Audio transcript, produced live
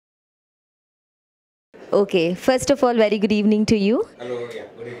Okay, first of all, very good evening to you. Hello, yeah,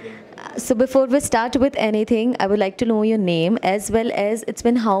 good evening. So, before we start with anything, I would like to know your name as well as it's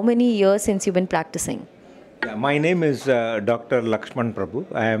been how many years since you've been practicing? Yeah, my name is Dr. Laxman Prabhu.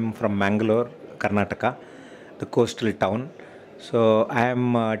 I am from Mangalore, Karnataka, the coastal town. So, I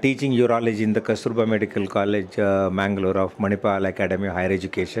am teaching urology in the Kasturba Medical College, Mangalore of Manipal Academy of Higher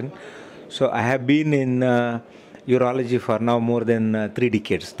Education. So, I have been in urology for now more than 3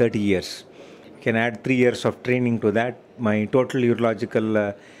 decades, 30 years. You can add 3 years of training to that. My total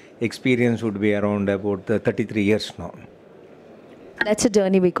urological experience would be around about 33 years now. That's a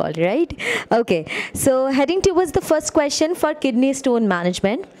journey we call it, right? Okay, so heading towards the first question for kidney stone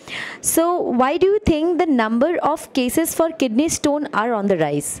management. So, why do you think the number of cases for kidney stone are on the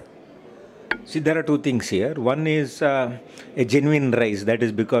rise? See, there are two things here. One is a genuine rise, that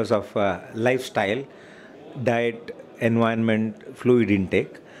is because of lifestyle, diet, environment, fluid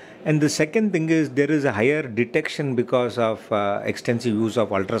intake. And the second thing is there is a higher detection because of extensive use of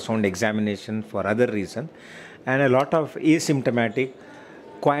ultrasound examination for other reason. And a lot of asymptomatic,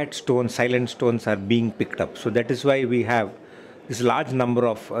 quiet stones, silent stones are being picked up. So that is why we have this large number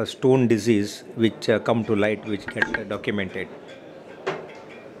of stone disease which come to light, which get documented.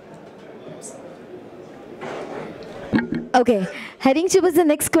 Okay, heading towards the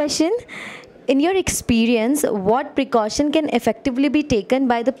next question. In your experience, what precaution can effectively be taken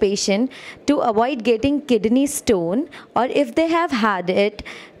by the patient to avoid getting kidney stone, or if they have had it,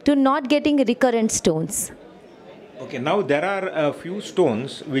 to not getting recurrent stones? Okay, now there are a few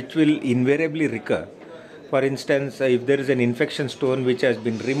stones which will invariably recur. For instance, if there is an infection stone which has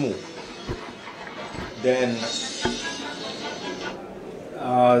been removed, then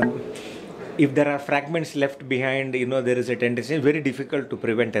if there are fragments left behind, there is a tendency, it's very difficult to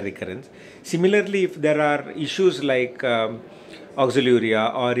prevent a recurrence. Similarly, if there are issues like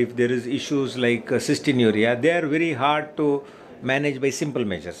oxaluria, or if there is issues like cystinuria, they are very hard to manage by simple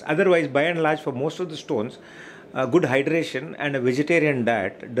measures. Otherwise, by and large, for most of the stones, good hydration and a vegetarian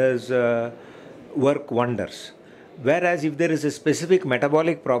diet does work wonders. Whereas if there is a specific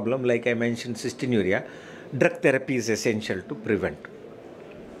metabolic problem, like I mentioned, cystinuria, drug therapy is essential to prevent.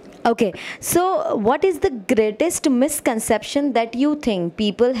 Okay, so what is the greatest misconception that you think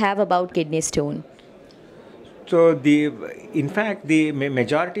people have about kidney stone? So, in fact, the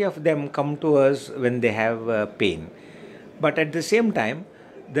majority of them come to us when they have pain. But at the same time,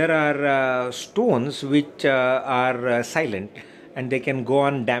 there are stones which are silent, and they can go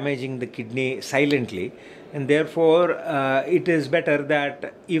on damaging the kidney silently. And therefore, it is better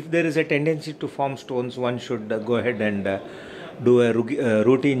that if there is a tendency to form stones, one should go ahead and do a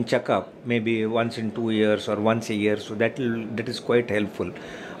routine checkup, maybe once in 2 years or once a year. So that is quite helpful.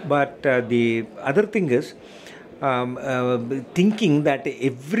 But the other thing is thinking that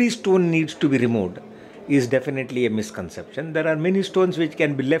every stone needs to be removed is definitely a misconception. There are many stones which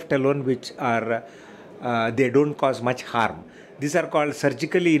can be left alone, which are they don't cause much harm. These are called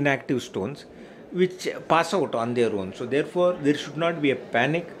surgically inactive stones, which pass out on their own. So therefore, there should not be a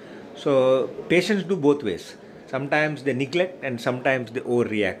panic. So patients do both ways. Sometimes they neglect, and sometimes they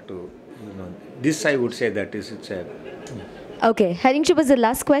overreact to. This I would say that it's a. Okay, heading towards the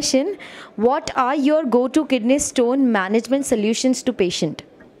last question. What are your go-to kidney stone management solutions to patient?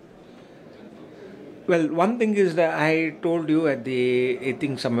 Well, one thing is that I told you I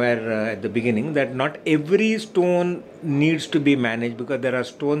think somewhere at the beginning, that not every stone needs to be managed, because there are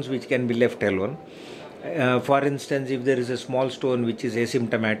stones which can be left alone. For instance, if there is a small stone which is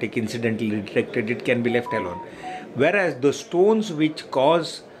asymptomatic, incidentally detected, it can be left alone. Whereas the stones which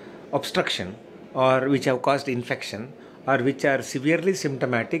cause obstruction, or which have caused infection, or which are severely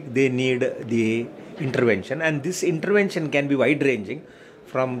symptomatic, they need the intervention. And this intervention can be wide ranging,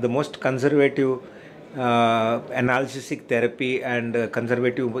 from the most conservative analgesic therapy and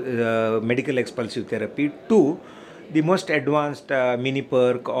conservative medical expulsive therapy to the most advanced mini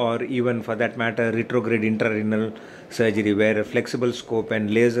perc, or even for that matter retrograde intrarenal surgery, where a flexible scope and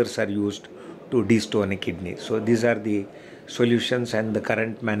lasers are used to destone a kidney. So these are the solutions and the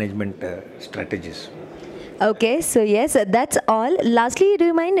current management strategies. Okay, so yes, that's all. Lastly, do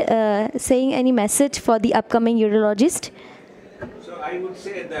you mind saying any message for the upcoming urologist? So I would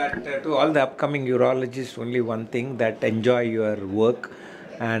say that to all the upcoming urologists, only one thing, that enjoy your work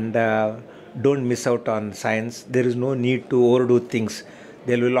and don't miss out on science. There is no need to overdo things.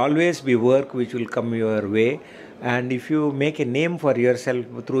 There will always be work which will come your way. And if you make a name for yourself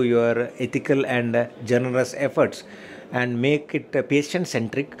through your ethical and generous efforts and make it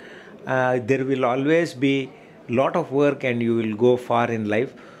patient-centric, there will always be lot of work and you will go far in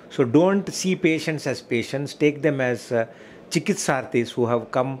life. So don't see patients as patients, take them as chikitsarthis who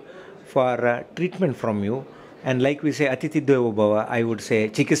have come for treatment from you. And like we say, Atiti Devo Bhava, I would say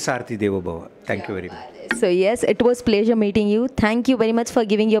Chikitsarthi Devo Bhava. Thank you very much. So yes, it was pleasure meeting you. Thank you very much for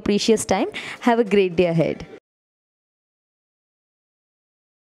giving your precious time. Have a great day ahead.